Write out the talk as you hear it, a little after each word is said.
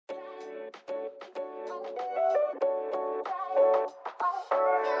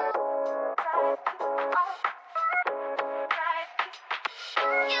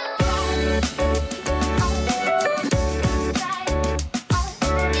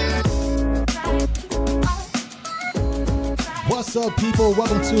What's up, people?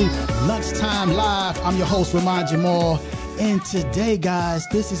 Welcome to Lunchtime Live. I'm your host, Ramon Jamal. And today, guys,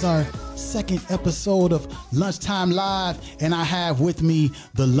 this is our second episode of Lunchtime Live. And I have with me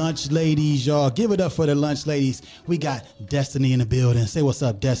the Lunch Ladies, y'all. Give it up for the Lunch Ladies. We got Destiny in the building. Say what's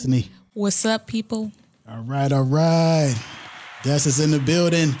up, Destiny. What's up, people? All right. Des is in the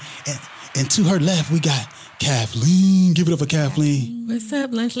building. And to her left, we got Kathleen. Give it up for Kathleen. What's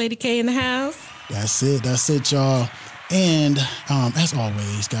up, Lunch Lady K in the house? That's it, y'all. And as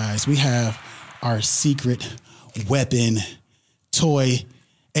always, guys, we have our secret weapon, Toy,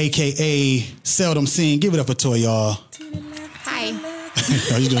 a.k.a. Seldom Seen. Give it up for Toy, y'all. Hi.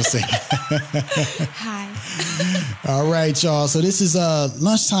 I was going to say. Hi. All right, y'all. So this is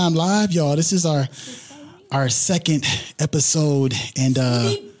Lunchtime Live, y'all. This is our second episode. And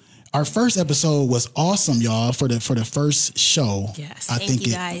our first episode was awesome, y'all, for the first show. Yes. Thank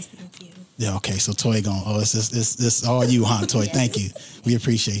you, guys. Thank you. Yeah, okay, so Toy gone. Oh, it's all you, huh, Toy? Yes. Thank you. We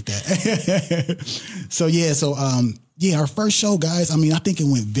appreciate that. So our first show, guys, I mean, I think it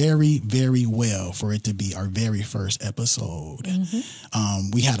went very, very well for it to be our very first episode.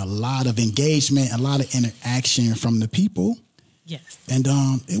 Mm-hmm. We had a lot of engagement, a lot of interaction from the people. Yes. And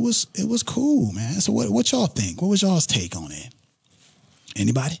it was cool, man. So what y'all think? What was y'all's take on it?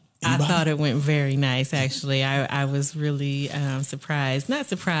 Anybody? I thought it went very nice, actually. I was really surprised. Not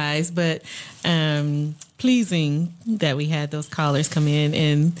surprised, but pleasing that we had those callers come in,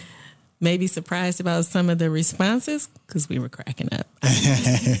 and maybe surprised about some of the responses because we were cracking up.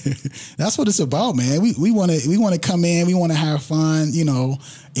 That's what it's about, man. We want to come in. We want to have fun,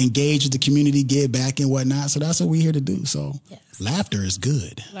 engage with the community, give back and whatnot. So that's what we're here to do. So yes. Laughter is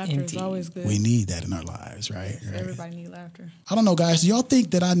good. Laughter is always good. We need that in our lives, right? Yes, right? Everybody need laughter. I don't know, guys. Do y'all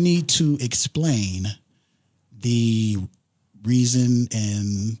think that I need to explain the reason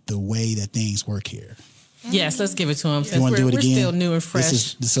and the way that things work here? Yes, let's give it to them. You want to do it again? We're still new and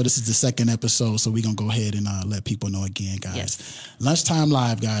fresh. This is the second episode, so we're going to go ahead and let people know again, guys. Yes. Lunchtime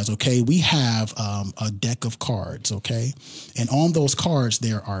Live, guys, okay? We have a deck of cards, okay? And on those cards,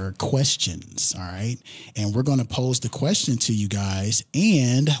 there are questions, all right? And we're going to pose the question to you guys,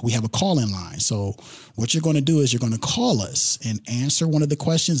 and we have a call-in line. So what you're going to do is you're going to call us and answer one of the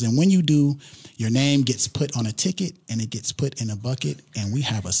questions, and when you do, your name gets put on a ticket, and it gets put in a bucket, and we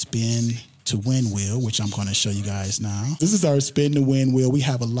have a spin to win wheel, which I'm going to show you guys now. This is our spin to win wheel. We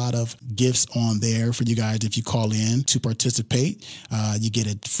have a lot of gifts on there for you guys. If you call in to participate, you get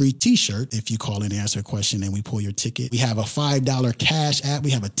a free t-shirt if you call in and answer a question and we pull your ticket. We have a $5 cash app.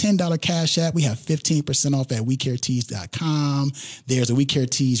 We have a $10 cash app. We have 15% off at WeCareTees.com. There's a We Care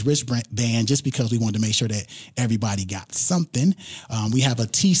Tees wristband just because we wanted to make sure that everybody got something. We have a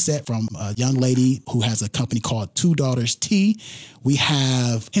tea set from a young lady who has a company called Two Daughters Tea. We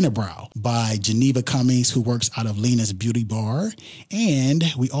have Hinnabrow by Geneva Cummings, who works out of Lena's Beauty Bar. And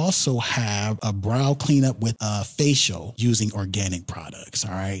we also have a brow cleanup with a facial using organic products.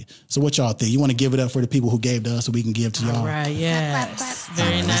 All right. So what y'all think? You want to give it up for the people who gave to us so we can give to y'all? All right. Yes.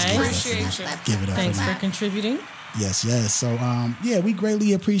 Very nice. Appreciate you. Give it up. Thanks for contributing. Yes. So, we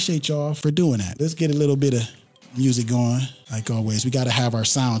greatly appreciate y'all for doing that. Let's get a little bit of music going. Like always, we got to have our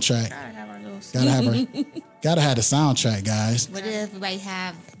soundtrack. Gotta have the soundtrack, guys. What did everybody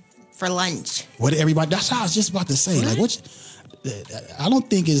have for lunch? That's what I was just about to say. Like, I don't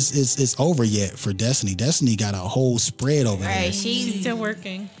think it's over yet for Destiny. Destiny got a whole spread over there. Right, she's still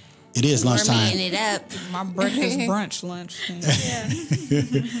working. It is lunchtime. Warming it up. My breakfast brunch lunch thing.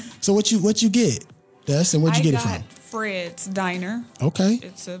 Yeah. So what you get, Des, and where'd you get it from? Fred's Diner. Okay.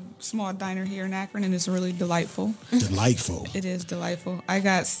 It's a small diner here in Akron, and it's really delightful. Delightful. It is delightful. I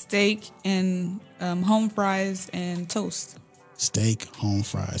got steak and home fries and toast. Steak, home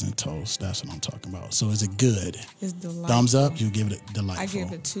fries, and toast. That's what I'm talking about. So is it good? It's delightful. Thumbs up? You give it a delightful. I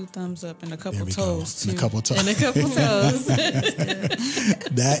give it 2 thumbs up and a couple There toes, too. And a couple toes. And a couple toes.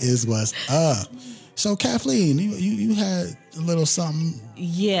 That is what's up. So Kathleen, you had a little something.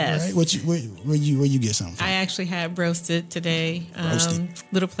 Yes. Right? Where you get something from? I actually had roasted today. Roasted.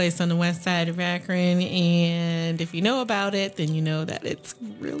 Little place on the west side of Akron, and if you know about it, then you know that it's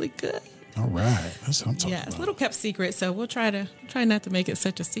really good. All right, that's what I'm talking about. Yeah, it's a about. little kept secret, so we'll try not to make it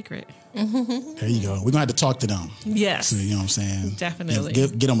such a secret. There you go. We're gonna have to talk to them. Yes. So, you know what I'm saying? Definitely.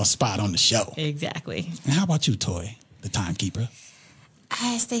 Get them a spot on the show. Exactly. And how about you, Toy, the timekeeper? I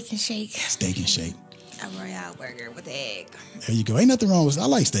had steak and shake. Steak and shake. A Royale burger with egg. There you go. Ain't nothing wrong with it. I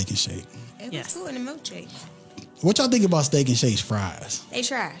like steak and shake. It Yes. was cool in the milkshake. What y'all think about steak and shake's fries? They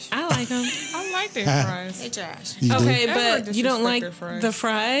trash. I like them. I like their fries. They trash. You do? Okay, Never but you don't like disrespect their fries. the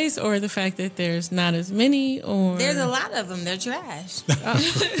fries or the fact that there's not as many, or There's a lot of them. They're trash.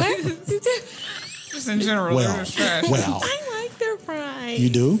 Just in general, they're just trash. Well, I like their nice. You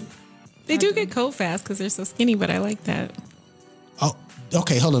do? They do get cold fast because they're so skinny, but I like that. Oh,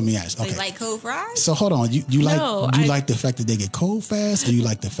 okay. Hold on. Let me ask. So Okay. you like cold fries? So hold on. You No, like I- like the fact that they get cold fast, or you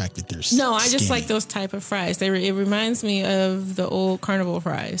like the fact that they're No, I just skinny? like those type of fries. It reminds me of the old carnival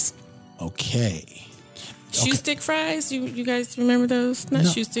fries. Okay. Shoe stick fries. You guys remember those? Not No.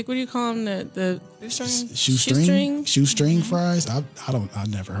 shoe stick. What do you call them? The Shoestring Mm-hmm. fries. I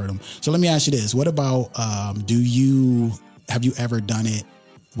never heard them. So let me ask you this: what about have you ever done it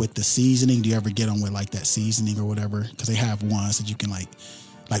with the seasoning? Do you ever get them with like that seasoning or whatever? Because they have ones that you can like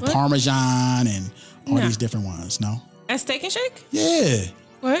What? Parmesan and all No. these different ones. No. At Steak and Shake. Yeah.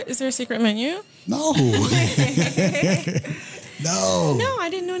 What is there a secret menu? No. No. No, I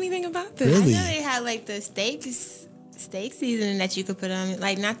didn't know anything about this. Really? I know they had like the steak seasoning that you could put on,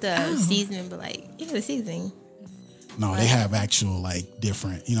 like not the seasoning, but like the seasoning. No, they have actual like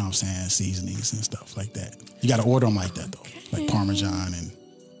different, you know what I'm saying, seasonings and stuff like that. You got to order them like that though, like Parmesan, and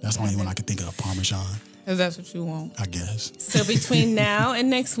that's the only one I could think of, Parmesan, If that's what you want. I guess. So between now and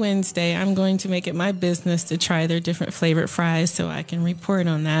next Wednesday, I'm going to make it my business to try their different flavored fries so I can report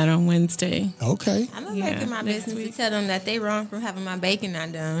on that on Wednesday. Okay. I'm gonna Yeah, make it my next business week. to tell them that they wrong for having my bacon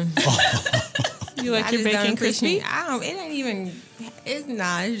not done. You like I your just don't bacon crispy? appreciate- I don't. It ain't even.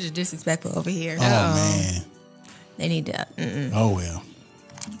 It's just disrespectful over here. Oh man. They need to. Oh well.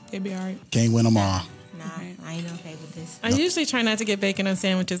 It'd be all right. Can't win them all. Nah, I ain't okay with this. I usually try not to get bacon on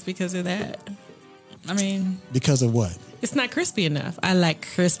sandwiches because of that. I mean, Because of what? It's not crispy enough. I like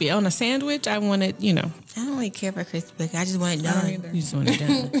crispy. On a sandwich, I want it, I don't really care for crispy bacon. I just want it I don't done. either. you just want it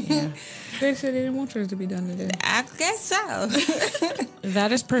done. Yeah. They said they didn't want yours to be done today. I guess so.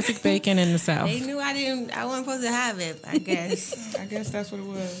 That is perfect bacon in the South. They knew I didn't. I wasn't supposed to have it. I guess. I guess that's what it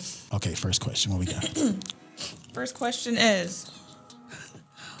was. Okay, first question. What we got? First question is,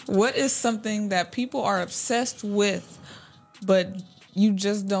 what is something that people are obsessed with, but you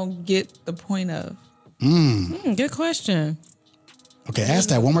just don't get the point of? Good question. Okay, ask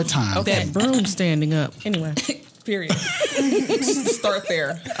that one more time. That broom standing up. Anyway. Period. Start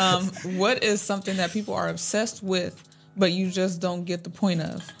there. What is something that people are obsessed with, but you just don't get the point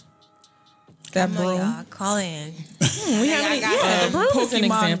of? That Come on, broom. y'all. Call in. We haven't. got Yeah, the broom is an Pokemon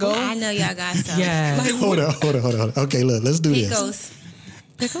example. Go. I know y'all got some. Yeah. Hold on. Okay, look, let's do this.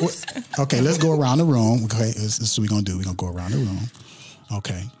 Pickles. Okay, let's go around the room. Okay, this is what we're gonna do. We're gonna go around the room.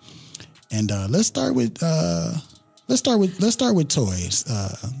 Okay, and let's start with toys.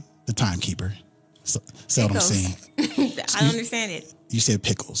 The timekeeper. Seldom Pickles. seen. I don't understand it. You said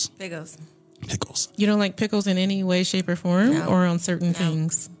pickles. Pickles. Pickles. You don't like pickles in any way, shape, or form, No. or on certain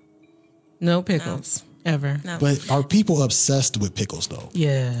things? No pickles ever. No. But are people obsessed with pickles though?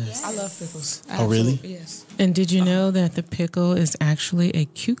 Yes. I love pickles. Oh, really? Absolutely, yes. And did you know that the pickle is actually a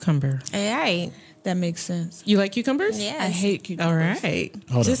cucumber? All right. That makes sense. You like cucumbers? Yes. I hate cucumbers. All right.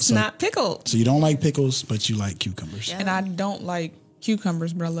 Hold up, Just so- not pickled. So you don't like pickles, but you like cucumbers. Yeah. And I don't like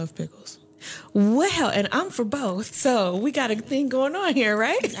cucumbers, but I love pickles. Well, and I'm for both. So we got a thing going on here,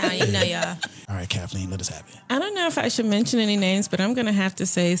 right? I don't even know y'all. All right, Kathleen, let us have it. I don't know if I should mention any names, but I'm going to have to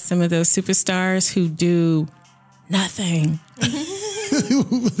say some of those superstars who do nothing.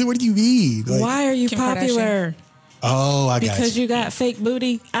 What do you mean? Like, Why are you Kim popular? Oh, I got Because you. you got fake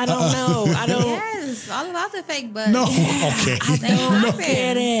booty? I don't know. I don't Yes, all about the fake butt. No, okay.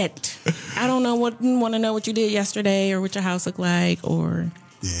 get it. I don't know want to know what you did yesterday or what your house looked like Yeah,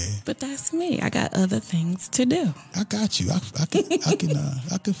 but that's me. I got other things to do. I got you. I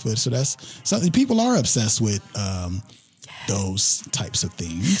can feel it. So that's something people are obsessed with. Those types of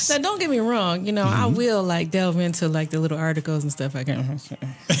things. Now, don't get me wrong. I will delve into the little articles and stuff. I can.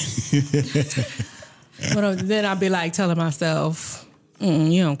 But then I'll be telling myself,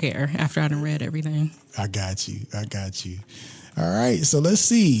 you don't care after I done read everything. I got you. All right. So let's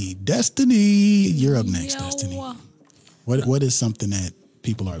see. Destiny, you're up next, Destiny. What is something that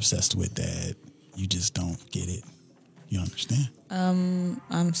people are obsessed with that you just don't get it? You understand?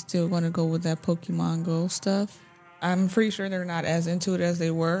 I'm still going to go with that Pokemon Go stuff. I'm pretty sure they're not as into it as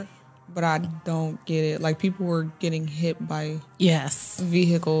they were, but I don't get it. Like, people were getting hit by Yes.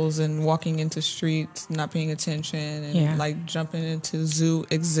 vehicles and walking into streets, not paying attention, and jumping into zoo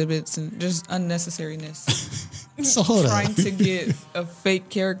exhibits and just unnecessariness. So hold Trying on. to get a fake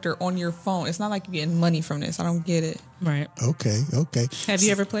character on your phone. It's not like you're getting money from this. I don't get it. Right. Okay. Have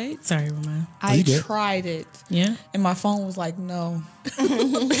you ever played? Sorry, Ramon. I you good. tried it, Yeah. and my phone was like, no. Not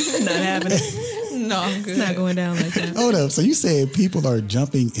having it. No, I'm good. It's not going down like that. Hold up. So you said people are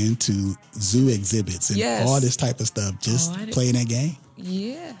jumping into zoo exhibits and Yes. all this type of stuff just I didn't- playing that game?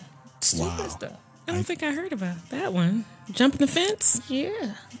 Yeah. Stupid Wow. stuff. I don't think I heard about that one. Jumping the fence?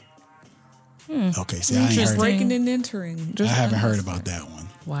 Yeah. Okay, see, I ain't Interesting. heard. Breaking and entering. I haven't heard about that one.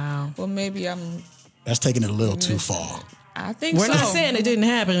 Wow. Well, maybe I'm. That's taking it a little too far. I think We're so. not saying it didn't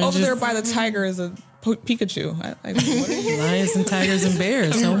happen. Over there by the tiger is a Pikachu. What are you? Lions and tigers and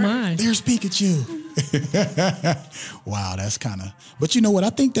bears. Oh my. There's Pikachu. Wow, that's kind of. But you know what? I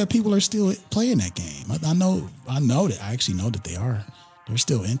think that people are still playing that game. I know that. I actually know that they are. They're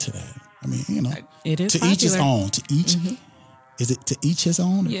still into that. I mean, you know, It is to each his popular. own. To each, is it to each his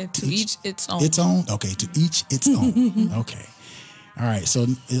own? Or Yeah, to each its own. Its own. Okay, to each its own. Okay. All right. So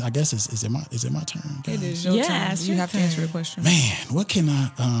I guess is it my turn? Guys? It is your Yeah, turn. it's You your have to answer turn. the question. Man, what can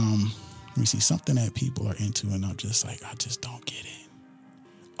I? Let me see something that people are into, and I'm just like, I just don't get it.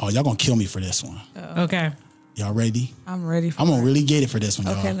 Oh, y'all gonna kill me for this one. Okay. Y'all ready? I'm ready for I'm gonna it. really get it for this one,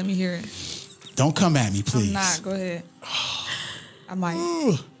 y'all. Okay, let me hear it. Don't come at me, please. I'm not. Go ahead. I might.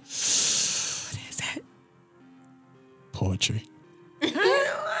 Ooh, What is that? poetry.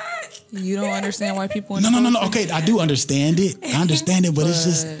 You don't understand why people. No. Okay, I do understand it. I understand it, but it's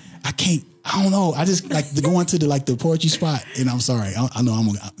just I can't. I don't know. I just like to go into the poetry spot, and I'm sorry. I know I'm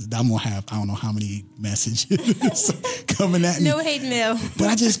gonna have I don't know how many messages coming at me, No hate mail. but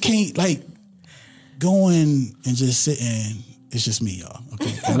I just can't like going and just sitting. It's just me, y'all.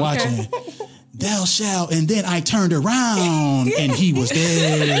 Okay, and watching. Thou shalt, and then I turned around and he was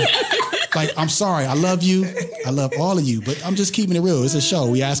there. Like, I'm sorry, I love you, I love all of you, but I'm just keeping it real. It's a show.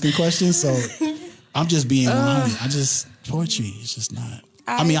 We asking questions, so I'm just being 100. Poetry is just not.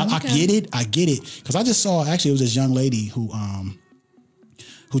 I mean, I get it, because I just saw actually it was this young lady who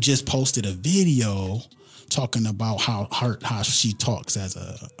just posted a video talking about how she talks as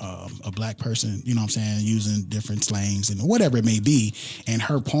a black person, you know what I'm saying, using different slangs and whatever it may be. And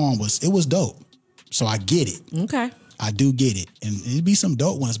her poem was dope. So I get it. Okay. I do get it. And it'd be some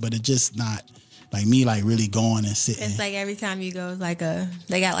dope ones, but it's just not like me like really going and sitting. It's like every time you go, it's like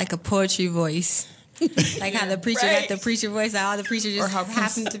they got like a poetry voice. Like how the preacher got the preacher voice, how all the preachers just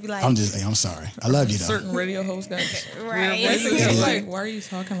happen to be like. I'm sorry. I love you though. Certain radio hosts got Right. weird voices. Yeah. Like, why are you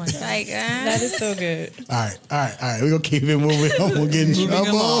talking like that? Like, That is so good. All right. We're gonna keep it moving. I'm gonna get in Moving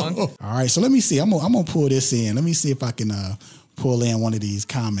trouble. along. All right, so let me see. I'm gonna pull this in. Let me see if I can pull in one of these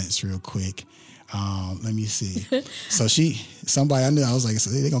comments real quick. Let me see. So somebody I knew, I was like, so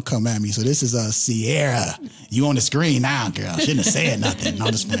they're gonna come at me. So this is Sierra. You on the screen now, girl. Shouldn't have said nothing. No,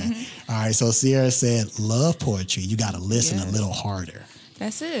 I'm just playing. All right, so Sierra said, love poetry. You gotta listen a little harder.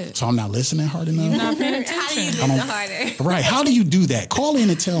 That's it. So I'm not listening hard enough. You're not paying how do you attention. listen harder? Right. How do you do that? Call in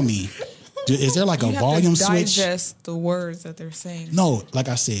and tell me. Is there like a You have volume to switch? digest the words that they're saying. No, like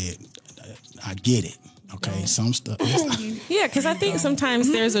I said, I get it. Okay, some stuff. Yeah, because I think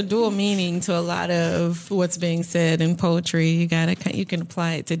sometimes there's a dual meaning to a lot of what's being said in poetry. You can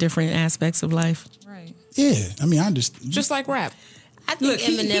apply it to different aspects of life. Right. Yeah, I mean, I understand. Just like rap. I think Look,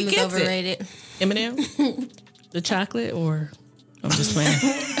 he Eminem is gets it. overrated. Eminem, the chocolate, or I'm just playing.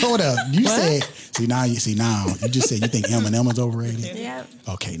 Hold up, you said. Now you just said you think Eminem is overrated. Yep.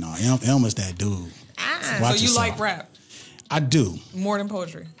 Okay, no, M is that dude. Watch So you like yourself. rap I do. more than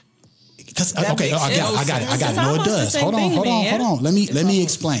poetry. Because That okay, makes I got it. It's No, it almost the does. same Hold thing to me, yeah? on. Let me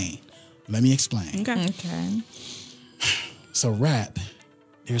explain. Okay. Okay. So rap,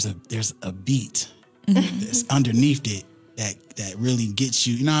 there's a beat that's underneath it that really gets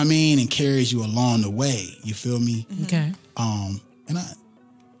you, you know what I mean, and carries you along the way. You feel me? Okay.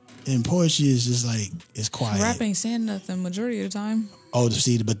 And poetry is just like it's quiet. Rap ain't saying nothing majority of the time. Oh,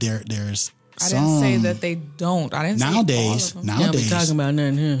 see, but there's I some didn't say that they don't. I didn't say all nowadays. of them. Yeah, we talking about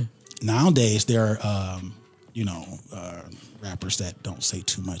nothing here. Nowadays there are rappers that don't say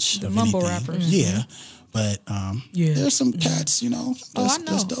too much. The of mumble anything. rappers. Yeah, but Yeah. there's some cats. Oh, I know.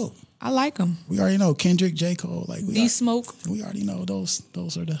 That's dope. I like them. We already know Kendrick, J. Cole. Like D Smoke. we already know those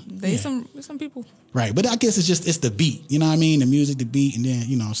are the They yeah. some people. Right, but I guess it's the beat. You know what I mean? The music, the beat, and then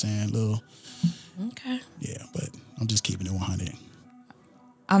you know what I'm saying, little Okay. yeah. But I'm just keeping it 100.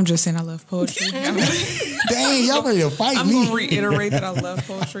 I'm just saying I love poetry. Dang, y'all ready to fight I'm me? gonna reiterate that I love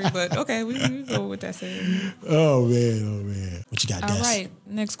poetry, but okay, we go with that said. Oh man. What you got, Des? All right.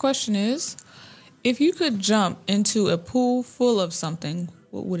 Next question is, if you could jump into a pool full of something,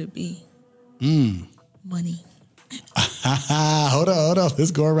 what would it be? Money. Hold on.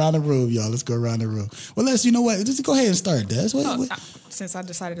 Let's go around the room, y'all. Let's go around the room. Well, you know what? Just go ahead and start, Des. Since I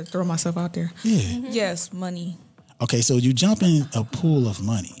decided to throw myself out there. Yeah. Yes, money. Okay, so you jump in a pool of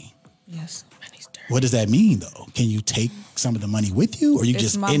money. Yes. What does that mean, though? Can you take some of the money with you, or you It's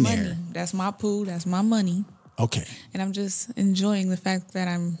just my in money. there? That's my pool. That's my money. Okay. And I'm just enjoying the fact that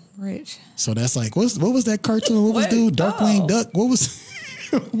I'm rich. So that's like, what was that cartoon? What was dude? Darkwing Duck? What was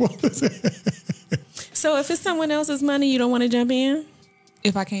what was it? So if it's someone else's money, you don't want to jump in?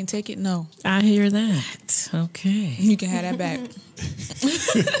 If I can't take it, no. I hear that. Okay. You can have that back.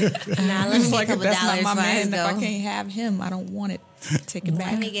 Nah, let me It's get like a if couple that's not dollars my before I man, if I go. can't have him, I don't want it. Take it Let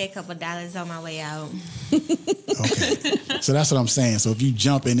back. me get a couple dollars on my way out. Okay. So that's what I'm saying. So if you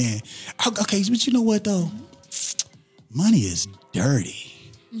jumping in, okay, but you know what though? Money is dirty.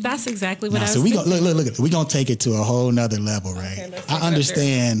 That's exactly what Now, I was so we thinking. gonna look. We gonna take it to a whole nother level, right? Okay, let's take it I up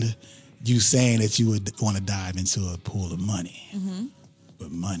understand you saying that you would want to dive into a pool of money,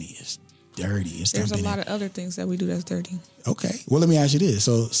 but money is dirty. It's There's a something lot of other things that we do that's dirty. Okay. Well, let me ask you this.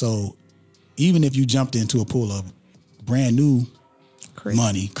 So even if you jumped into a pool of brand new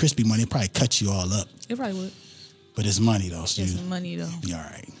money, crispy money, it probably cut you all up. It probably would. But it's money though. So It's money though. you all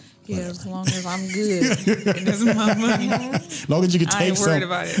right. Yeah, as long as I'm good and it's my money. Long as you can I take ain't some. worried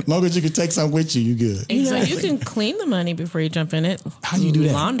about it. Long as you can take some with you, you good. You know, you can clean the money before you jump in it. How you do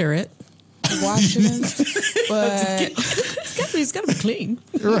that? Launder it. Washington, but It's got to be clean.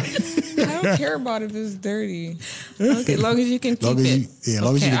 I don't care about if it's dirty. Okay, as long as you can keep Long as you, it.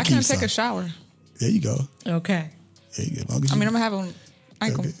 long as you Okay, can I keep can't take some. a shower. There you go. Okay. There you go. Long as I you, mean, I'm gonna have them. I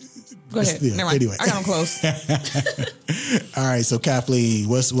ain't gonna. Go ahead. Yeah, Never mind. anyway. I got them close. all right. So Kathleen,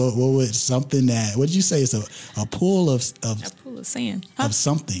 what was something that? What did you say? It's a pool of A pool of sand. of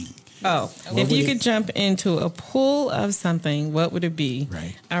something. Oh, if you could jump into a pool of something, what would it be?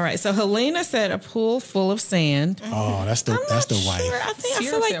 Right. All right. So Helena said a pool full of sand. Oh, that's the I'm that's the not wife. sure. I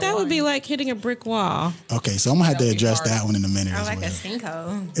Sierra feel like said that would be wine. like hitting a brick wall. Okay, so I'm gonna have to That would be address hard. that one in a minute Or as like well. a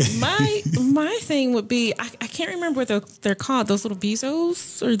sinkhole. My thing would be I can't remember what they're called. Those little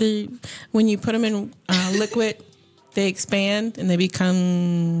bezos, or when you put them in liquid, they expand and they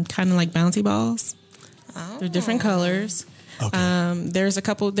become kind of like bouncy balls. They're different colors. Okay. There's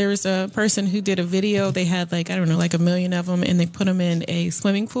a person who did a video. They had like, I don't know, like 1 million of them, and they put them in a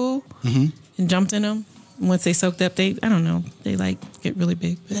swimming pool and jumped in them. And once they soaked up, they like get really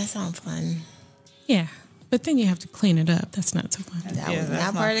big. But That sounds fun. yeah, but then you have to clean it up. That's not so fun. That Yeah, was that's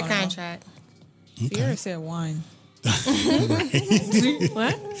not not part of the fun at all. contract. Sierra said wine.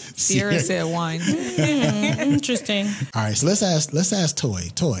 What? Sierra said wine. Interesting. All right, so let's ask Toy.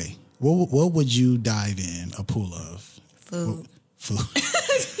 Toy, what would you dive in a pool of? Food. Food.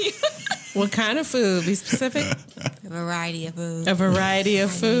 What kind of food? Be specific. A variety of food. A variety of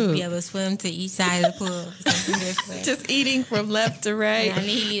Be food. able to swim to each side of the pool. Something different. Just eating from left to right. I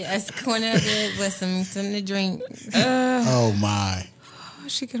need a corner of it with something to drink. Oh my, Oh,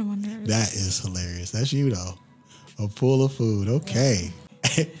 she get on my nerves. that is hilarious. That's you though. A pool of food. Okay.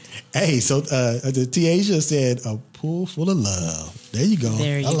 Hey, so the Tiasia said a pool full of love. There you go.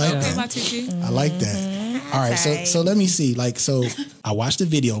 There you I like go. Okay, my that. TG. I like that. All right, so let me see. So I watched a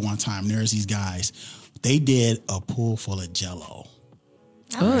video one time. There's these guys. They did a pool full of Jello.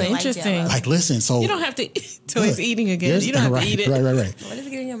 Oh, like interesting. Jell-O. Like, listen. So You don't have to till he's Look, eating again. there's- You don't have right, to eat it. Right. What if it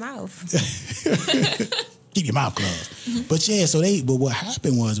get in your mouth? Keep your mouth closed. But yeah, but what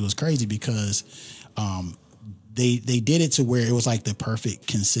happened was it was crazy because they did it to where it was like the perfect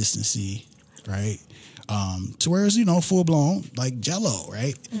consistency, right? To where it's, full blown like Jello,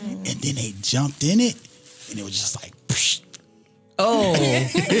 right? And then they jumped in it and it was just like psh, Oh,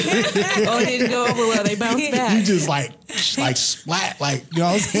 it didn't go over well. They bounced you back. just like splat, like, you know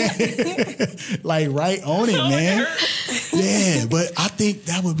what I'm saying? Like right on it, man. Yeah, but I think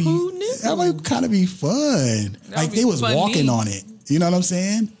that would be that would kind of be fun. Like would they be was funny. walking on it. You know what I'm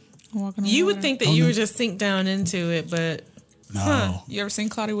saying? Walking on You would water. think that you would just sink down into it, but No, You ever seen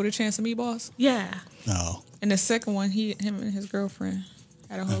Cloudy with a Chance of Meatballs? yeah. no. And the second one, him and his girlfriend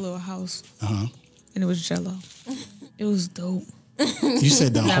had a whole little house, Uh-huh. and it was Jello. It was dope. You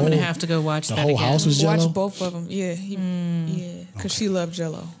said the Now I'm whole gonna have to go watch the that whole again. house was Jello. Watch both of them. Yeah, because she loved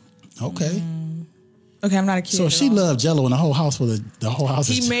Jello. Okay, Okay, I'm not a kid. so at she all. loved Jello, and the whole house was the whole house.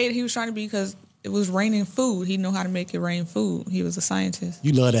 He was trying to be, because it was raining food. He knew how to make it rain food. He was a scientist.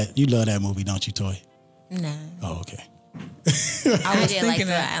 You love that. You love that movie, don't you, Toy? No. Oh, okay. I I was did like thinking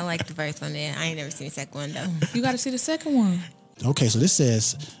that. that. I like the first one. There, I ain't never seen the second one though. You got to see the second one. Okay, so this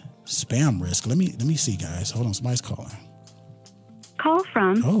says spam risk. Let me see, guys. Hold on, somebody's calling. Call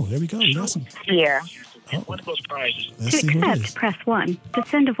from Oh, there we go. We got some. here. Oh, let's To see who it accept, is. press 1. To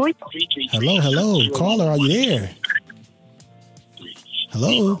send a voice. Hello, caller. Are you there?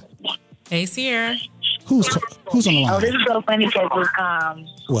 Hello. Hey, Sierra. Who's on the Oh, this line? is so funny because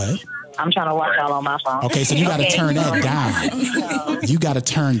What? I'm trying to watch y'all on my phone. Okay, so you got to turn that down. You got to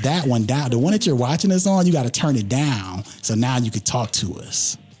turn that one down. The one that you're watching us on, you got to turn it down. So now you can talk to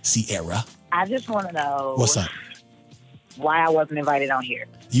us, Sierra. I just want to know What's up? why I wasn't invited on here.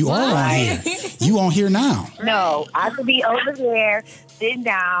 You are on here. You on here now. No, I could be over there sitting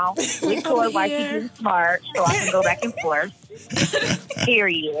down with Toy while she's getting smart so I can go back and forth.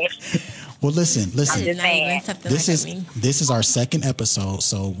 Period. Well, listen. I'm just saying. This is our second episode,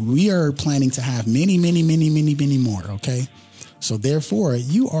 so we are planning to have many more. Okay, so therefore,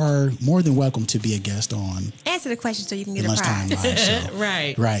 you are more than welcome to be a guest on Answer the question so you can the get a Lunchtime prize. Live show.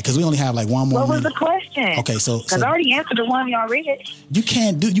 Right. Right, because we only have like one more What was minute. the question? Okay, so Because I already answered the one y'all read. you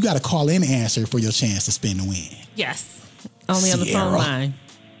can't do. You got to call in and answer for your chance to spin the win. Yes. Only on the phone Sierra. line.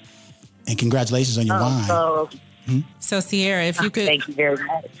 And congratulations on your wine. So, So Sierra, if you could thank you very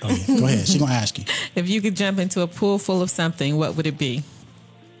much. Oh, yeah. Go ahead. She's gonna ask you. if you could jump into a pool full of something, what would it be?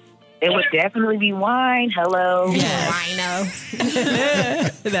 It would definitely be wine. Hello. Yes.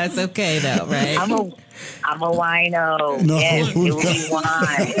 That's okay though, right? I'm a wino. No, Yes, it would no. be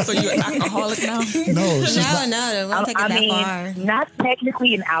wine. So you're an alcoholic now? No, she's not. No, won't take it I that mean, far. not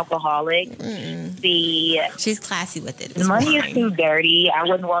technically an alcoholic. The She's classy with it. the money is too dirty. I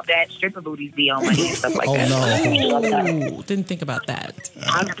wouldn't want that stripper booties be on money and stuff like Oh that. no. Ooh, didn't think about that.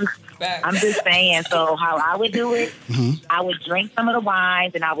 I'm just saying. So how I would do it, I would drink some of the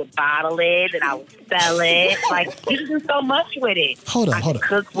wines and I would bottle it and I would sell it. Like you can do so much with it. Hold up, I hold can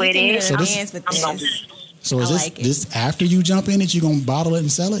up. cook with it. So this- hands with I'm gonna this. So is I this like it. this after you jump in it? You gonna bottle it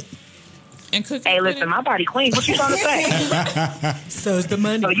and sell it? And cook Hey, listen, my body clean. What you trying to say? So's the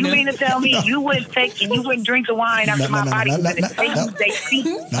money. So you mean to tell me you wouldn't take and you wouldn't drink the wine after my body was in it?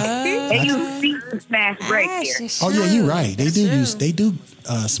 They use feet to smash grapes here. Oh yeah, you're right. They do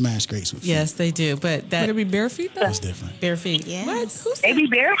smash grapes with feet. Yes, they do, but Would that it be bare feet though? That's different. bare feet. Yes. They be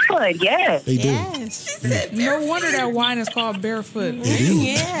barefoot, yes. They do. Yes. No wonder that wine is called barefoot. They do.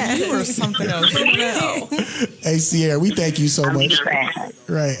 Yeah. You or something else. You know. Hey Sierra, we thank you so I'm much. just saying.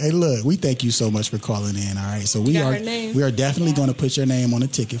 Right. Hey, look, we thank you so much for calling in. All right. So we got are her name? we are definitely going to put your name on a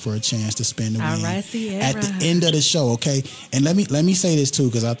ticket for a chance to spin the All win right, Sierra. at the end of the show. Okay. And let me say this too,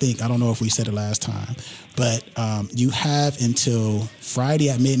 because I don't know if we said it last time, but you have until Friday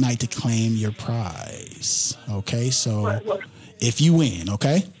at midnight to claim your prize. Okay. So if you win,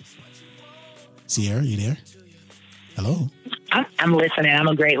 okay. Sierra, you there? Hello. I'm listening. I'm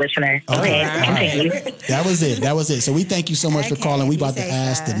a great listener. Go Okay. ahead. All right. Continue. That was it. So we thank you so much for Okay, calling. We you about to say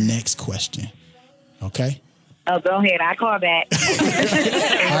ask so. the next question. Okay. Oh, go ahead. I call back.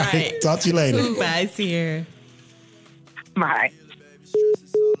 All right. Talk to you later. Bye, Sierra. Bye.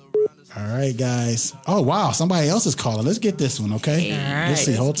 All right, guys. Oh, wow. Somebody else is calling. Let's get this one, okay? All Let's right.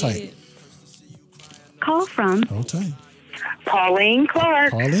 see. Hold tight. Call from Hold tight. Pauline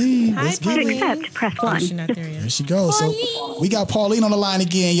Clark. Pauline. Hi, Let's get to it. accept, press Oh, 1. she's not there yet. There she goes. So we got Pauline on the line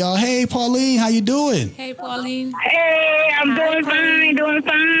again, y'all. Hey, Pauline. How you doing? Hey, Pauline. Hey, I'm doing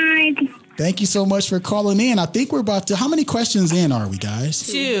fine. Thank you so much for calling in. I think we're about to. How many questions in are we, guys?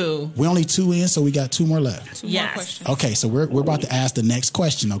 2. We're only 2 in, so we got 2 more left. Two more Yes. questions. Okay, so we're about to ask the next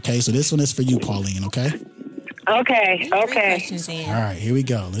question, okay? So this one is for you, Pauline, okay? Okay. Questions in. All right, here we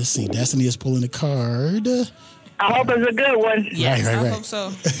go. Let's see. Destiny is pulling the card. I hope it's a good one. Yes. Right. I hope so.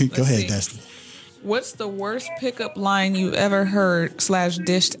 Go Let's ahead, see. Destiny. What's the worst pickup line you ever heard /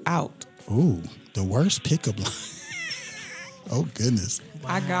 dished out? Ooh, the worst pickup line. Oh, goodness.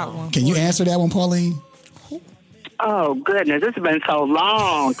 I got one. Can you answer that one, Pauline? Oh, goodness. This has been so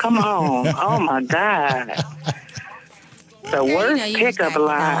long. Come on. Oh, my God. The You worst know you was pickup back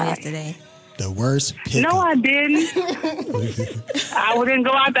line. yesterday. The worst pickup. No, I didn't. I didn't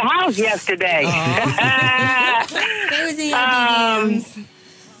go out the house yesterday. They was in your DMs.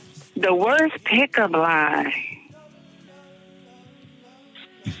 The worst pickup line.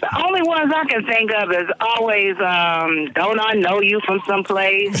 The only ones I can think of is always, don't I know you from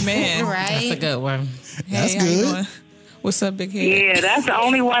someplace? Man. That's a Right? good one. That's Hey, how you good. doing? What's up, big head? Yeah, that's the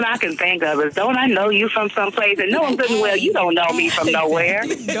only one I can think of is, don't I know you from someplace? And knowing good and well, you don't know me from nowhere.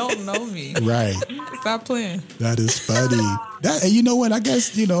 You don't know me. Right. Stop playing. That is funny. That, and you know what? I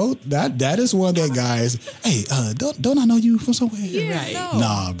guess, that is one that guys, hey, don't I know you from somewhere? Right.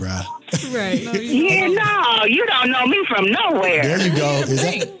 Nah, bruh. Right. Yeah, no, you don't know me from nowhere. There you go. Is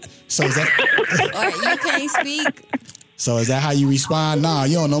that Or you can't speak. so is that how you respond? Nah,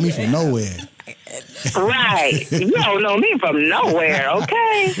 you don't know me from nowhere. Right. You don't know me from nowhere,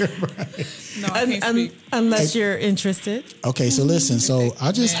 okay? No, I can't speak. Unless you're interested. Okay, so listen. So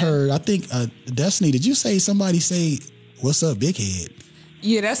I just heard, I think, Destiny, did you say somebody say, what's up, big head?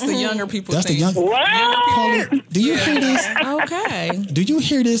 Yeah, that's the younger people That's the thing. young. What? Pauline, do you hear this? Okay. Do you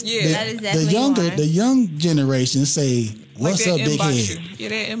hear this? Yeah. That is definitely one. The young generation say, "What's Like up, they big inbox head?" you. Yeah,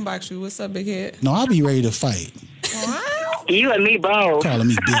 they inbox you. What's up, big head? No, I'll be ready to fight. You and me both. Calling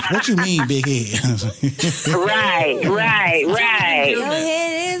me big. What you mean, big head? Right. Your head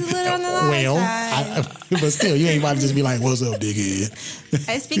is a little on the long Well, side. but still, you ain't about to just be like, "What's up, big head?"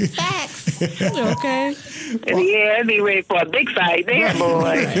 I speak facts. Okay. Yeah, I be ready for a big fight there, boy. All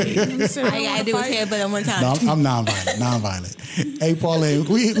I gotta do is headbutt on one time. No, I'm non-violent. Hey, Pauline,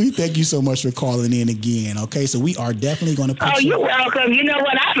 we thank you so much for calling in again. Okay, so we are definitely going to put Oh, you're welcome. You know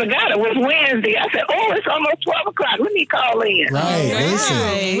what? I forgot it was Wednesday. I said, oh, it's almost 12 o'clock. Let me call in. Right,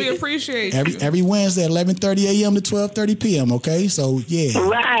 listen. We appreciate you. Every Wednesday at 11:30 a.m. to 12:30 p.m. Okay, so yeah.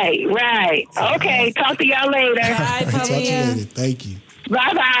 Right. Okay, talk to y'all later. Bye, Talk to you Pauline. later. Thank you.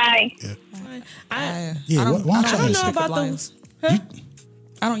 Bye-bye. I Yeah, why don't don't you know answer? about lines. I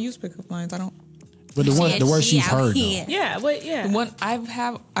don't use pickup lines. I don't. But the worst you've heard though. yeah, what? Yeah. The one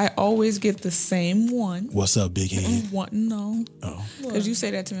I always get the same one. What's up, big head? Want to know? Oh, Because you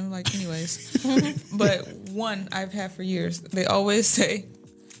say that to me, I'm like, anyways. But one I've had for years. They always say,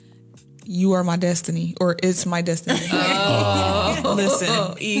 "You are my destiny," or "It's my destiny."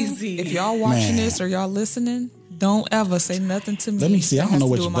 Listen, Easy. if y'all watching Man. this or y'all listening, don't ever say nothing to me. let me see. I that don't know has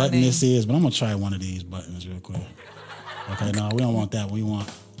to which do with my button name. this is, but I'm gonna try one of these buttons real quick. Okay, no, we don't want that. We want.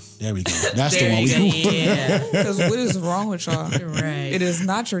 There we go. That's the There one you we go. want. Yeah. Because what is wrong with y'all? Right. It is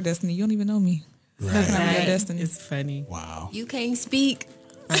not your destiny. You don't even know me. It's not Right. your destiny. It's funny. Wow. You can't speak.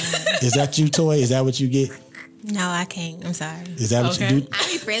 Is that you, Toy? Is that what you get? No, I can't. I'm sorry. Is that what Okay. you do? I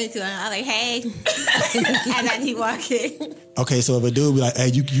be friendly to him. I'm like, hey. As I keep walking. Okay, so if a dude be like, "Hey,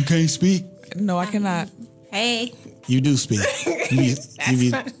 you can't speak," No, I cannot. Hey. you do speak.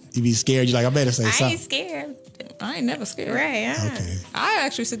 You be scared. You're like, I better say I ain't something. scared. I ain't never scared. Right. Okay. I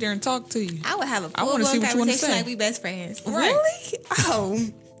actually sit there and talk to you. I would have a I wanna see full-blown what you wanna conversation say. like we best friends. Right. Really? Oh,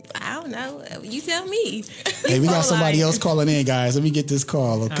 I don't know. You tell me. Hey, we got Full somebody life. else calling in, guys. Let me get this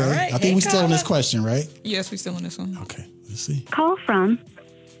call, okay? All right. I think Hey, we still on this caller. question, right? Yes, we still on this one. Okay, let's see. Call from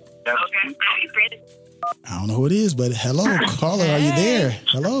Okay. I don't know who it is, but hello, caller, are you there?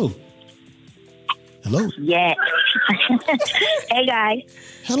 Hello. Hello. Yeah. Hey, guys.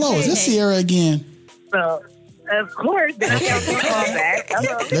 Hello, is this Sierra again? So, of course, then I have to call back.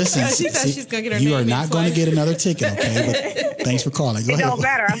 Hello. Listen, She thought she was gonna get her you name are in not going to twice. get another ticket, okay? But thanks for calling. Go It don't ahead.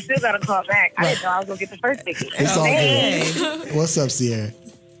 matter. I'm still going to call back. I didn't know I was going to get the first ticket. It's all Hey. good. What's up, Sierra? You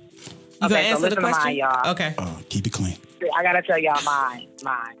gonna Okay, so answer the listen to mine, question? y'all. Okay. Keep it clean. I gotta tell y'all mine.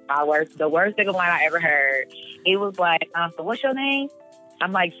 The worst pickup line I ever heard. It was like, so what's your name?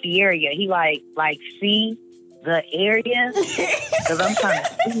 I'm like Sierra. He like see the area because I'm trying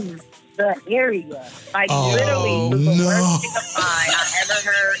to see the area. Like literally, it was the no. worst pickup line I ever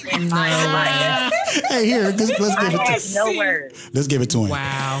heard in my life. Hey, here, let's give I it had to no words. Let's give it to him.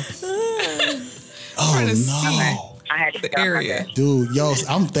 Wow. Oh no. I had to The stop my area. best. Dude, yo,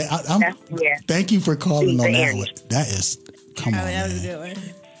 I'm Yeah. thank you for calling The on that area. one. That is come on, That was a man. good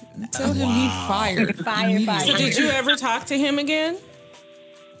one. Tell him he fired. Fire. Did you ever talk to him again?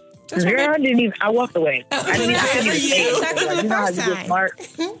 Girl, I didn't even. I walked away. I didn't even say You anything. talked to him Like, the you know how first you get time. smart.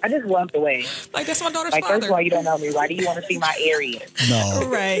 I just walked away. Like, that's my daughter's Like, first father. of all, you don't know me. Why do you want to see my area? No.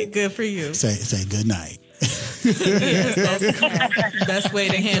 Right. Good for you. Say good night. Best way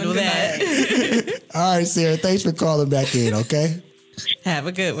to handle that. All right, Sarah, thanks for calling back in, okay? Have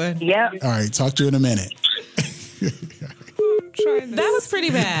a good one. Yep. All right, talk to you in a minute. That was pretty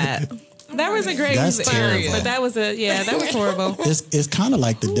bad. That was a great That's response, terrible. but that was that was horrible. It's kind of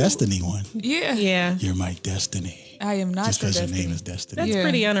like the Destiny one. Yeah. Yeah. You're my destiny. I am not Just your because your destiny. name is Destiny. That's Yeah.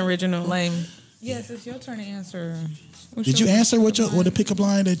 pretty unoriginal. Lame. Yes, it's your turn to answer. Did you answer what the pickup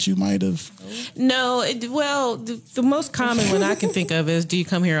line that you might have? No, the most common one I can think of is, "Do you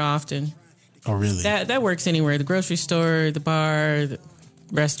come here often?" Oh, really? That works anywhere. The grocery store, the bar, the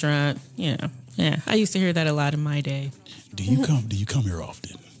restaurant. Yeah. I used to hear that a lot in my day. Do you come here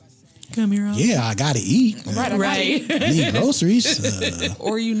often? Come here often. Yeah, I gotta eat. Right. I need groceries.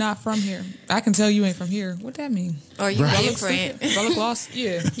 Or you not from here? I can tell you ain't from here. What that mean? Or you Right. different. Do I look lost?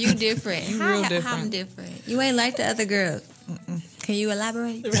 Yeah. You different. You real How different. I'm different. You ain't like the other girls. Can you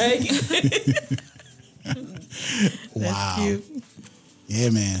elaborate? Right. Wow. Cute. Yeah,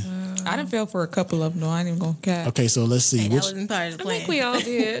 man. I done fell for a couple of them, though. I ain't even gonna cap. Okay, so let's see. Hey, that Which wasn't part of the I plan. think we all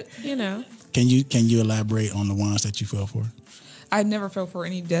did. can you elaborate on the ones that you fell for? I never fell for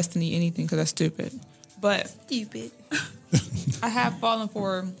any destiny, anything, because that's stupid. But Stupid. I have fallen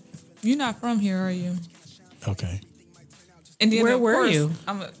for, you're not from here, are you? Okay. And then Where of were course, you?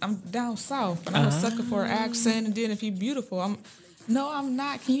 I'm down south, and I'm a sucker for an accent. And then if you're beautiful, I'm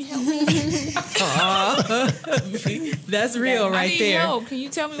not. Can you help me? That's real I right need there. help. Can you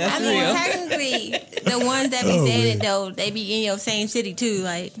tell me That's I what mean, real. technically, the ones that be saying it though, they be in your same city too.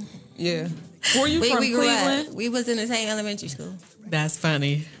 Like Yeah. Where you we from? grew Cleveland? up, we was in the same elementary school. That's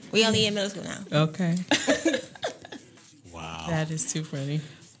funny. We only in middle school now. Okay. Wow. That is too funny.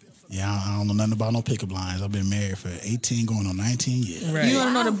 Yeah, I don't know nothing about no pickup lines. I've been married for 18, going on 19 years. Right. You want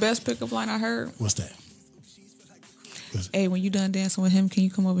to know the best pickup line I heard? What's that? Hey, when you done dancing with him, can you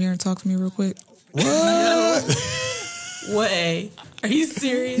come over here and talk to me real quick? Way. Are you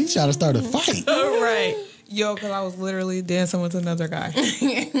serious? He's trying to start a fight. All right. Yo, because I was literally dancing with another guy.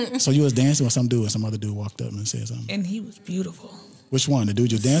 So you was dancing with some dude, and some other dude walked up and said something. And he was beautiful. Which one? The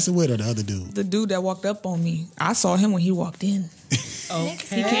dude you're dancing with or the other dude? The dude that walked up on me, I saw him when he walked in.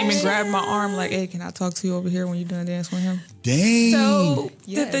 Okay. He came and grabbed my arm like, hey, can I talk to you over here when you're done dancing with him? Dang. So,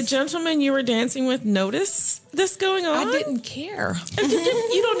 Yes. did the gentleman you were dancing with notice this going on? I didn't care.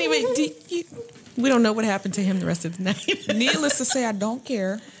 You don't even. We don't know what happened to him the rest of the night. Needless to say, I don't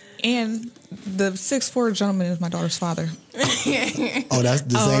care. And the 6'4" gentleman is my daughter's father. Oh, that's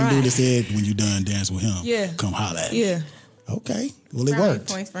the same dude that said when you done dancing with him. Yeah. Come holler at me. Yeah. Okay. Well, it Brownie worked.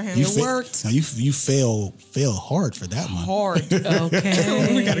 points for him. You It worked. Now you fail hard for that one. Hard.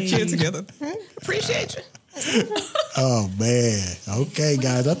 Okay. We got a kid together. Appreciate you. Oh man. Okay,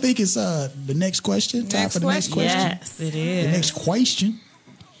 guys. I think it's the next question. Time Next for the next question. Yes, it is. The next question.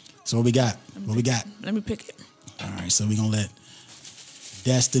 So what we got? Let me pick it. All right. So we're gonna let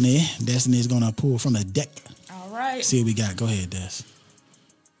Destiny. Destiny is gonna pull from the deck. All right. See what we got. Go ahead, Des.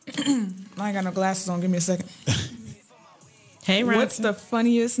 I ain't got no glasses on. Give me a second. Hey, What's Ronson. the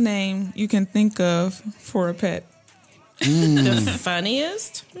funniest name you can think of for a pet? the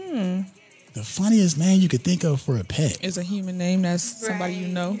funniest? The funniest name you could think of for a pet. It's a human name that's somebody you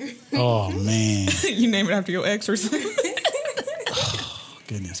know. Oh man. You name it after your ex or something.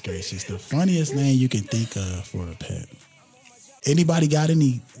 Goodness gracious. The funniest name you can think of for a pet. Anybody got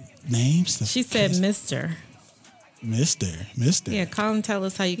any names? She said Mr. Mister. Yeah, call and tell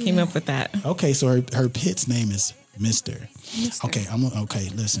us how you came up with that. Okay, so her pet's name is Mister. Okay,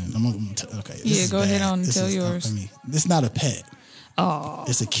 listen. Okay. this Yeah, is go ahead bad. on and This tell is, yours. It's not a pet. Oh.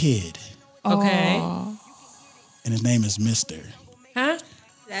 It's a kid. Okay. And his name is Mister. Huh?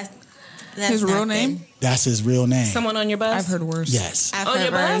 That's His real not name? good. That's his real name. Someone on your bus? I've heard worse. Yes. I've On heard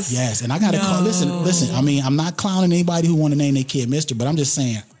your worse. bus? Yes. And I gotta call listen, I mean, I'm not clowning anybody who wanna name their kid Mister, but I'm just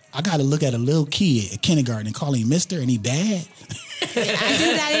saying I gotta look at a little kid at kindergarten and call him Mister and he bad. I do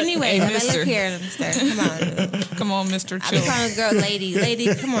that anyway. Hey, but mister. look here, mister. Come on. Come on, Mr. I be Chill. calling a girl lady.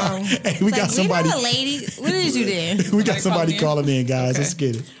 Lady, come on. Hey, we got somebody- We're not a lady. What is you then? We got somebody calling calling in, guys. Okay. Let's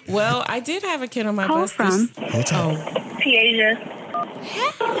get it. Well, I did have a kid on my Call bus. from What's up? Tiaja.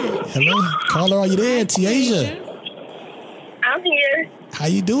 Hello? Caller, are you there? Tiaja. I'm here. How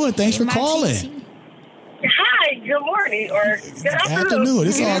you doing? Thanks for calling. Hi, good morning or good Afternoon.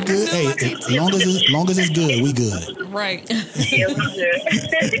 It's all good. Hey, as long as it's good, we good. Right. Yeah, we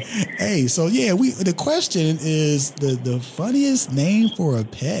good. Hey, so yeah, the question is the funniest name for a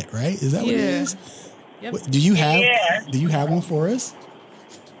pet, right? Is that what it Yeah. is? Do you have Yeah. Do you have one for us?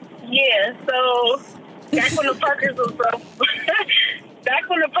 Yeah, so back when the Parkers was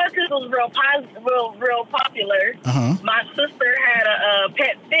real popular, my sister had a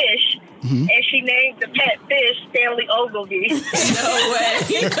pet fish, and she named the pet fish Stanley Ogilvy. No way.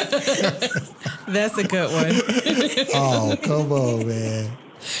 That's a good one. Oh, come on, man.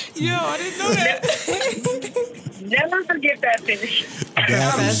 Yo, I didn't know that. Never forget that fish.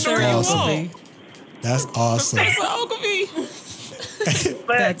 That's sure you awesome. won't. That's awesome. It's an Ogilvy.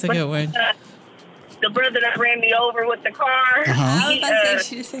 But, That's a good one. The brother that ran me over with the car, I was he, about to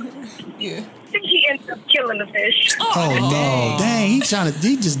say she said Yeah. I think he ended up killing the fish. Oh no, dang! He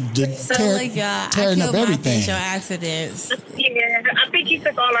just so like I tearing killed up my everything. fish on accidents. Yeah, I think he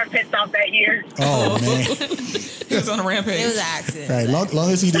took all our pets out that year. Oh man! He was on a rampage. It was an accident. Right, long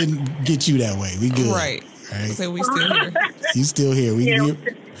as he didn't get you that way, we good. Right. Right. So we still here. You still here. Yeah.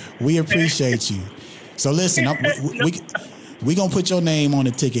 We appreciate you. So listen, we gonna put your name on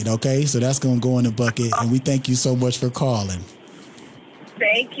the ticket, okay? So that's gonna go in the bucket, and we thank you so much for calling.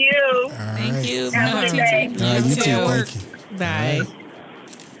 Thank you. All right. Thank you. Have a good day. All right, you too. too. Thank you. Bye.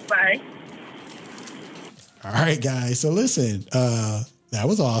 Bye. All right, guys. So listen, that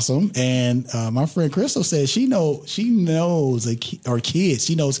was awesome. And my friend Crystal said she knows kids.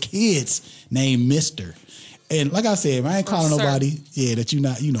 She knows kids named Mister. And like I said, I ain't calling sir. nobody. Yeah, that you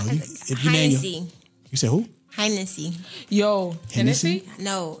not. You know, if you name Highnessy. you said who? Highnessy. Yo, Hennessy?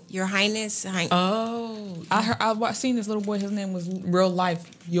 No, your highness. Oh. I seen this little boy. His name was real life.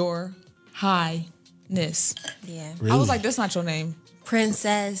 Your Highness. Yeah. Really? I was like, that's not your name.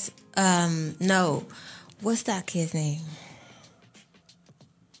 Princess. No. What's that kid's name?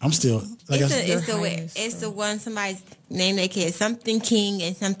 I'm still like It's the one somebody named their kid something king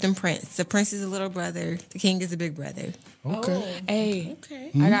and something prince. The prince is the little brother. The king is the big brother. okay. Hey, Okay.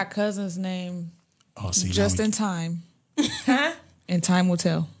 I got cousins named Oh, see, Just now in Time. And time will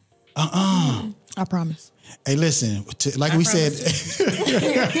tell. I promise. Hey, listen. Like we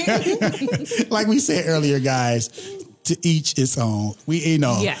said earlier, guys. to each its own.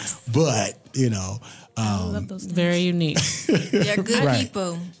 Yes. But I love those names. Very unique. They're good Right.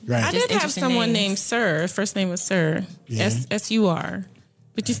 people. Right. I did have interesting someone names. named Sir. First name was Sir. Yeah. S-U-R.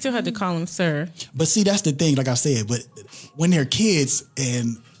 But you still had to call him Sir. But see, that's the thing. Like I said, but when they're kids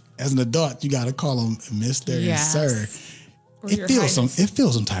and as an adult, you got to call them Mister Yes. and Sir. Or It your feels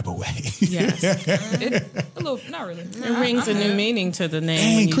highness. some type of way. Yes. A little, not really. It rings a new meaning to the name.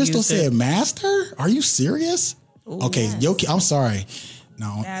 when Dang, you Crystal use said it. Master? Are you serious? Okay, I'm sorry.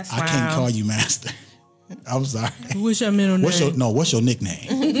 No, Yes. I can't Wow. call you Master. I'm sorry. What's your middle name? What's your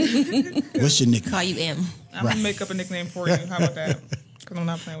nickname? What's your nickname? Call you M. I'm gonna make up a nickname for you. How about that? Because I'm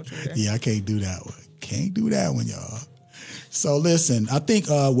not playing with you today. Yeah, I can't do that one. Can't do that one, y'all. So listen, I think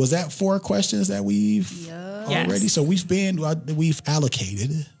was that 4 questions that we've already? Yes. So we've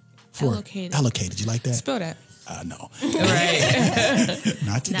allocated. Allocated. You like that? Spell that. No. Right.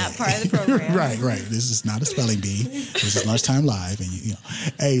 Not today. Not part of the program. Right. This is not a spelling bee. This is Lunchtime Live, and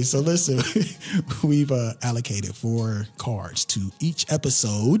Hey, so listen, we've allocated 4 cards to each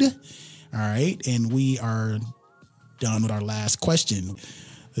episode. All right, and we are done with our last question.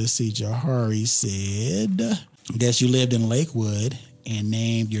 Let's see. Jahari said, "I guess you lived in Lakewood and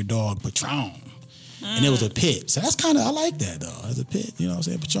named your dog Patron." And it was a pit. So that's I like that though. As a pit, you know what I'm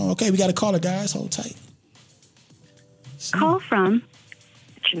saying? Patron. Okay, we got a caller, guys. Hold tight. Call from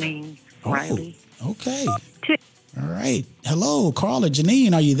Janine Riley. Okay. Two. All right. Hello, caller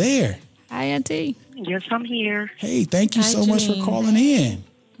Janine. Are you there? Hi, Auntie. Yes, I'm here. Hey, thank you Hi, so much for Janine. calling in.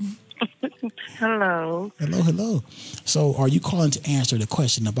 Hello. Hello. So, are you calling to answer the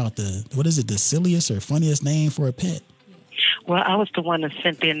question about the silliest or funniest name for a pet? Well, I was the one that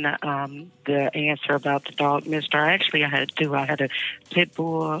sent in the answer about the dog, Mister. Actually, I had 2. I had a pit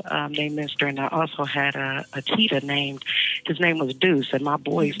bull named Mister, and I also had a cheetah named. His name was Deuce, and my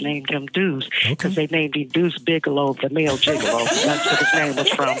boys named him Deuce because they named him Deuce Bigelow, the male gigolo. That's what his name was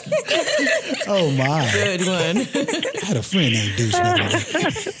from. Oh my! Good one. I had a friend named Deuce.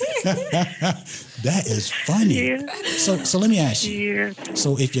 That is funny. Yeah. So let me ask you. Yeah.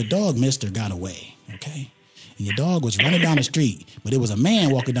 So if your dog Mister got away, okay, and your dog was running down the street, but it was a man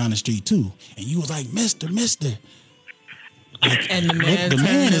walking down the street too, and you was like, Mister. And the man, The man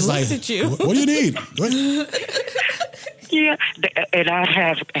turned is and like, looked at you. What do you need? What? Yeah, and I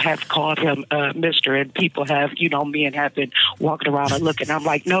have called him Mister, and people have, men have been walking around and looking. I'm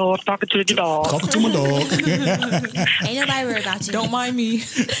like, no, I'm talking to the dog. Talking to my dog. Ain't nobody worried about you. Don't mind me.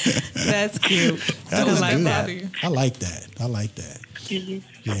 That's cute. That I is like good. that. I like that. Yeah.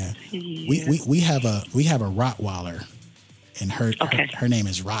 Yeah. We have a Rottweiler, and her name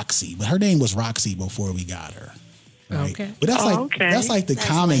is Roxy, but her name was Roxy before we got her. Right? Okay. But that's like the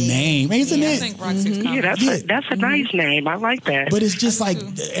common name, isn't I it? think Roxy's Yeah, common. that's a nice name. I like that. But it's just like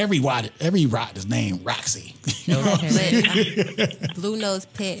every rot is named Roxy. Blue Nose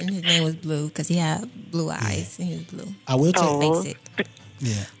Pit, and his name was Blue because he had blue eyes and he was blue. I will tell. Oh. Basic.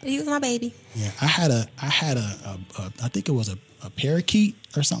 Yeah, But he was my baby. yeah. I had a I think it was a parakeet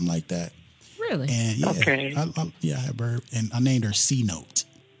or something like that. Really? And yeah, Okay. I had a bird, and I named her C Note.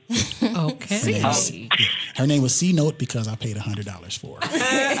 Okay. Her name was C Note because I paid $100 for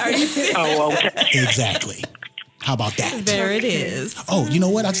her. Oh, okay. Exactly. How about that? There it is. Oh, you know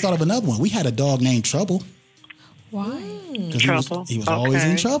what? I just thought of another one. We had a dog named Trouble. Why? 'Cause Trouble. He was always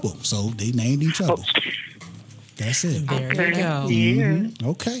in Okay. trouble, so they named him Trouble. That's it. There you go. Yeah.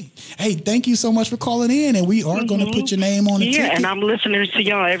 Okay. Hey, thank you so much for calling in, and we are going to put your name on the Yeah, ticket. and I'm listening to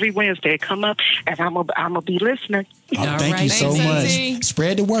y'all every Wednesday. Come up, and I'm gonna be listening. Oh, All thank you right, so thanks, much. Auntie.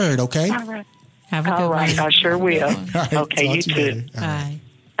 Spread the word, okay? All right. Have a good All right. one. I sure will. All right, Okay, talk you to you too. later. All right.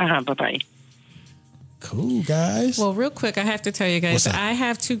 Bye. Bye-bye. Cool, guys. Well, real quick, I have to tell you guys, What's up? I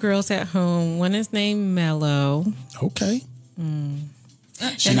have 2 girls at home. One is named Mellow. Okay.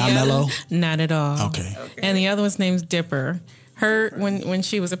 She And not the other- mellow? Not at all. Okay. And the other one's name's Dipper. Her when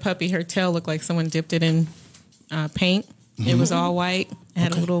she was a puppy, her tail looked like someone dipped it in paint. It was all white. It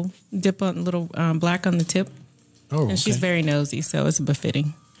had a Okay. little dip on, little black on the tip, Oh, and she's okay. very nosy, so it's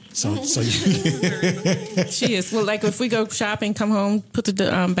befitting. So you, She is. Well, like if we go shopping, come home, put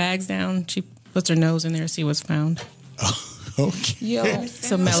the bags down, she puts her nose in there, see what's found. okay. Yo,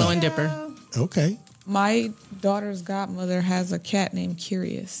 So Mellow and Dipper. Okay. my daughter's godmother has a cat named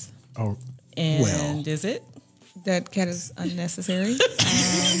Curious. Oh, And well. is it? That cat is unnecessary.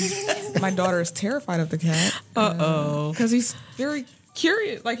 My daughter is terrified of the cat. Uh-oh. Because he's very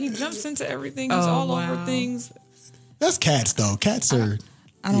curious. Like, he jumps into everything. He's Oh, all wow. over things. That's cats, though. Cats are.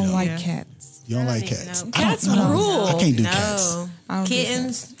 I don't like Yeah. cats. You don't like even cats. know. I don't- Cats I don't- rule. I can't do cats. No. I don't do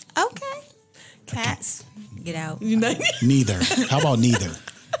Kittens. Okay. Cats. Get out. Neither. How about neither?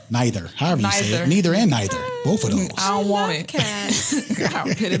 Neither. However you say it. Neither. Neither and neither. Both of those. I don't want it. Cats. I'll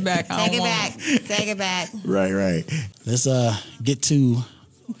put it back. I Take don't it want back. Take it back. Right. Let's get to,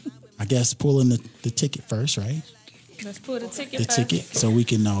 I guess, pulling the ticket first, right? Let's pull the ticket. The ticket, so we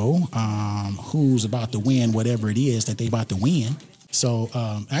can know who's about to win whatever it is that they about to win. So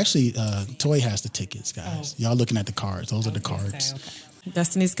actually, Toy has the tickets, guys. Y'all looking at the cards. Those are the cards.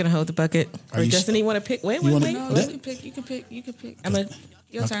 Destiny's gonna hold the bucket. Or Destiny want to pick? Wait. No, you can pick.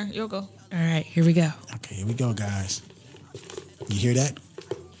 Your turn. You'll go. All right, here we go. Okay, here we go, guys. You hear that?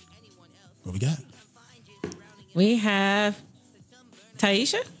 What we got? We have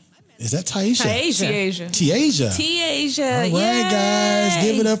Taisha. Is that Taisha? Taisha. All right, guys,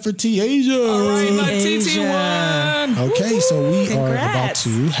 give it up for Tiasia. All right, my TT1. Okay, so we are about Congrats.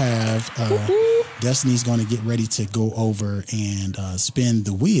 to have Destiny's going to get ready to go over and spin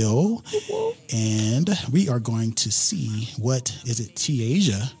the wheel, and we are going to see what is it.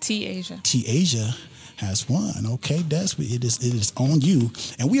 Tiasia has won. Okay, Des, it is on you,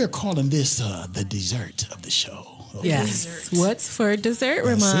 and we are calling this the dessert of the show. Okay? Yes. What's for dessert,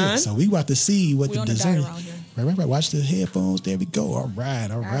 That's Ramon? it. So we about to see what We the on the dessert. diet around here. Right. Watch the headphones. There we go. All right.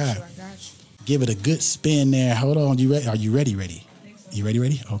 I got you. Give it a good spin there. Hold on. You ready? Are you ready? You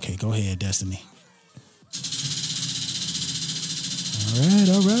ready? Okay, go ahead, Destiny. All right.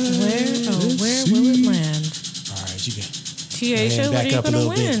 Where will it land? All right, you get. Tiasia, what are back you up a gonna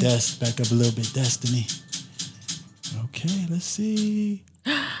little win? bit. Back up a little bit, Destiny. Okay, let's see.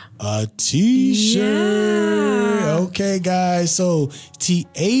 A T-shirt. Yeah. Okay, guys. So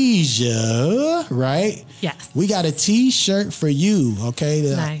Tiasia, right? Yes. We got a T-shirt for you. Okay.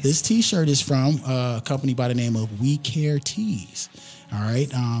 Nice. This T-shirt is from a company by the name of We Care Tees. All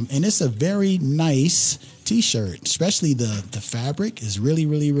right. And it's a very nice T-shirt, especially the fabric is really,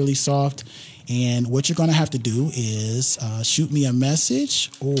 really, really soft. And what you're going to have to do is shoot me a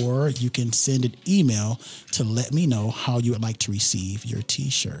message, or you can send an email to let me know how you would like to receive your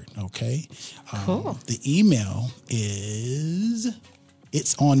T-shirt. Okay. Cool. The email is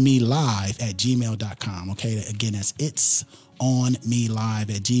itsonmelive@gmail.com. Okay. Again, that's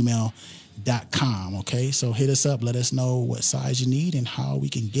itsonmelive@gmail.com. Okay. So hit us up. Let us know what size you need and how we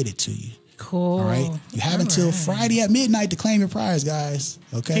can get it to you. Cool. All right. You have until Friday at midnight to claim your prize, guys.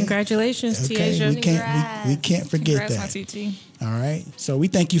 Okay. Congratulations, Okay. Tiasia. We can't forget Congrats, that. my TT. All right. So we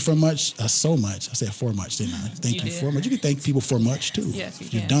thank you so much. I said for much, didn't I? Thank you did. for much. You can thank people for much too. Yes, you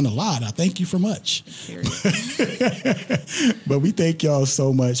You've can. done a lot. I thank you for much. Period. But we thank y'all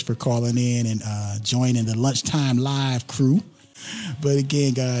so much for calling in and joining the Lunchtime Live crew. But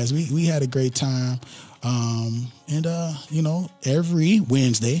again, guys, we had a great time. Every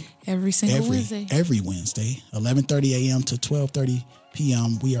Wednesday, Every single Wednesday. every Wednesday, 11:30 a.m. to 12:30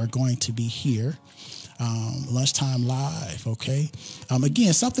 p.m. we are going to be here. Lunchtime Live, okay?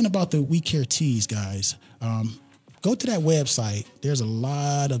 Again, something about the We Care Tees, guys. Go to that website. There's a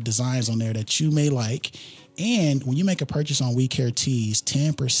lot of designs on there that you may like. And when you make a purchase on We Care Tees,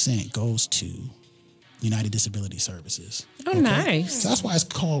 10% goes to United Disability Services. Oh, nice. So that's why it's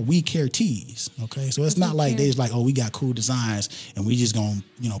called We Care Tees. Okay. So it's not like they just like, oh, we got cool designs and we just gonna,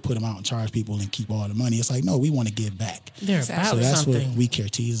 put them out and charge people and keep all the money. It's like, no, we want to give back. They're So about that's something. what We Care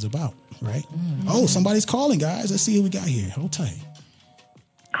Tees is about, right? Oh, somebody's calling, guys. Let's see who we got here. Hold tight.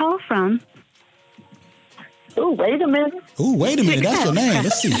 Call from Ooh, wait a minute. Ooh, wait a minute. That's your name.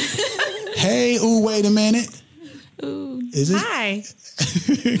 Let's see. Hey, ooh, wait a minute. Is this Hi.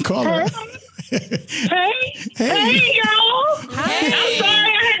 caller? Hey, y'all. Hey. I'm sorry I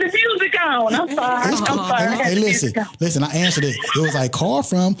had the music on. I'm sorry. I had Hey, the listen, music on. listen. I answered it. It was like call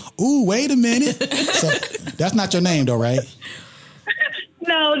from. Ooh, wait a minute. So that's not your name, though, right?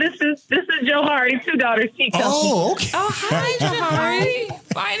 No, this is Joe Hardy, Two Daughters Tea Company. Oh, okay. Oh, hi, Jahari.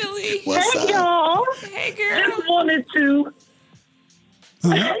 Finally. What's Hey, up? y'all. Hey, girl. Just wanted to.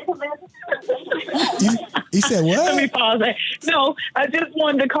 You said Let me what? pause that. No, I just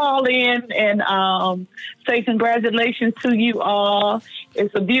wanted to call in and say congratulations to you all.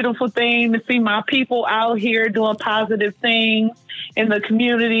 It's a beautiful thing to see my people out here doing positive things in the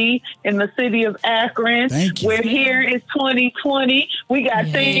community, in the city of Akron. Thank you. We're here. It's 2020. We got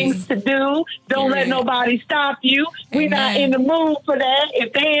things to do. Don't let Period. nobody stop you. We're not Amen. in the mood for that.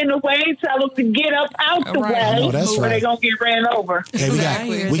 If they in the way, tell them to get up out the Right. way, I know, that's or right. they're going to get ran over. Hey,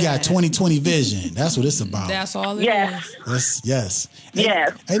 Exactly. we got 2020 vision. That's what it's about. That's all it is. Yes. Yes. Hey,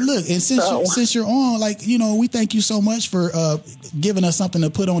 Yes. Hey, look, and since you're on, we thank you so much for giving us something to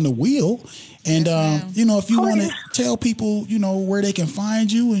put on the wheel. And if you want to tell people, where they can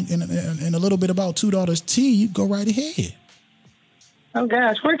find you and a little bit about Two Daughters Tea, you go right ahead. Oh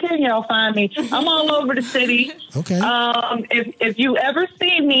gosh, where can y'all find me? I'm all over the city. Okay. If you ever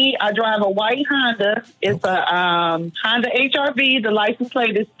see me, I drive a white Honda. It's a Honda HRV. The license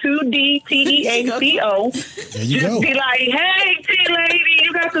plate is 2DTEACO. There you Just go. be like, hey, T lady,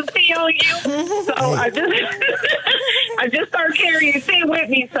 you got some tea on you. So I just start carrying tea with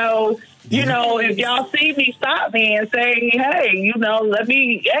me. So you know, if y'all see me, stop me and say, hey, you know, let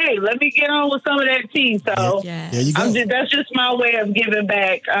me get on with some of that tea. So There you go. that's just my way of giving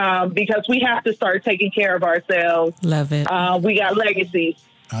back because we have to start taking care of ourselves. Love it. We got legacies.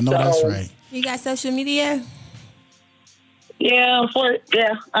 I know that's right. You got social media? Yeah, I'm on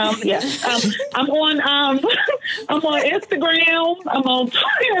I'm on Instagram, I'm on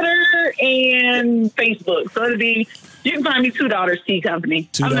Twitter and Facebook. So you can find me Two Daughters Tea Company.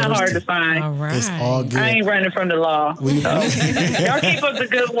 I'm not hard to find. All right. It's all good. I ain't running from the law. So, y'all keep up the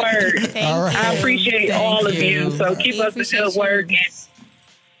good work. All right. I appreciate all of you. So keep up the good work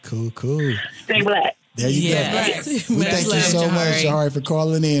and Cool. stay black. There you Yes. go. We thank you so much, Jahari, for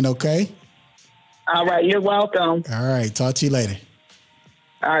calling in, okay? All right, you're welcome. All right. Talk to you later.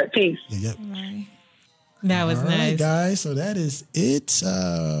 All right, peace. Yep. That was All right, nice. guys. So that is it.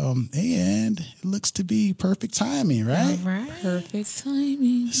 And it looks to be perfect timing, right? All right. Perfect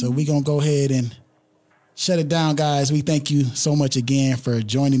timing. So we're going to go ahead and shut it down, guys. We thank you so much again for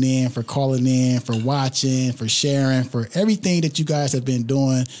joining in, for calling in, for watching, for sharing, for everything that you guys have been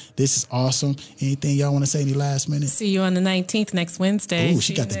doing. This is awesome. Anything y'all want to say any last minute? See you on the 19th next Wednesday. Oh,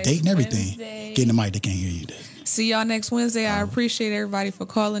 she got the date and everything. Get in the mic. They can't hear you. See y'all next Wednesday. I appreciate everybody for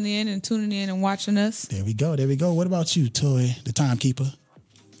calling in and tuning in and watching us. There we go. What about you, Toy, the timekeeper?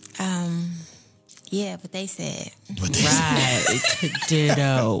 Yeah, what they said. Right.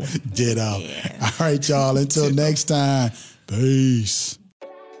 Ditto. Ditto. All right, y'all. Until next time. Peace.